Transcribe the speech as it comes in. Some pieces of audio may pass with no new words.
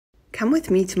Come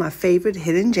with me to my favorite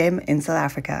hidden gem in South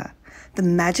Africa, the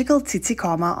magical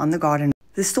Tsitsikamma on the Garden.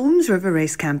 The Storms River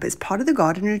Rest Camp is part of the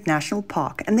Garden Route National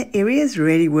Park, and the area is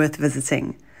really worth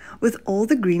visiting. With all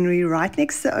the greenery right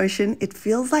next to the ocean, it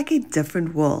feels like a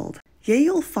different world. Here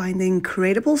you'll find the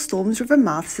incredible Storms River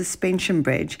Mouth suspension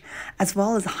bridge, as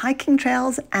well as hiking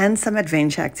trails and some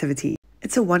adventure activity.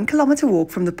 It's a 1 kilometer walk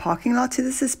from the parking lot to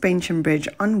the suspension bridge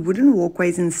on wooden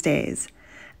walkways and stairs.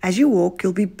 As you walk,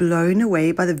 you'll be blown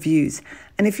away by the views,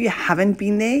 and if you haven't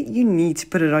been there, you need to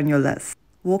put it on your list.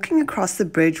 Walking across the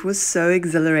bridge was so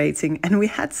exhilarating, and we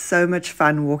had so much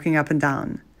fun walking up and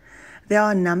down. There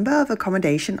are a number of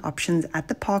accommodation options at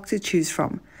the park to choose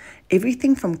from,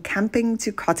 everything from camping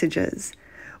to cottages.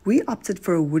 We opted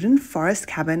for a wooden forest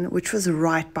cabin which was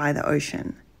right by the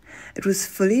ocean. It was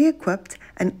fully equipped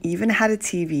and even had a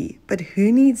TV, but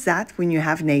who needs that when you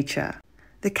have nature?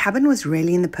 The cabin was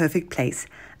really in the perfect place,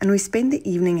 and we spent the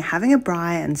evening having a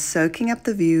braai and soaking up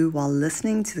the view while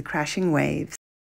listening to the crashing waves.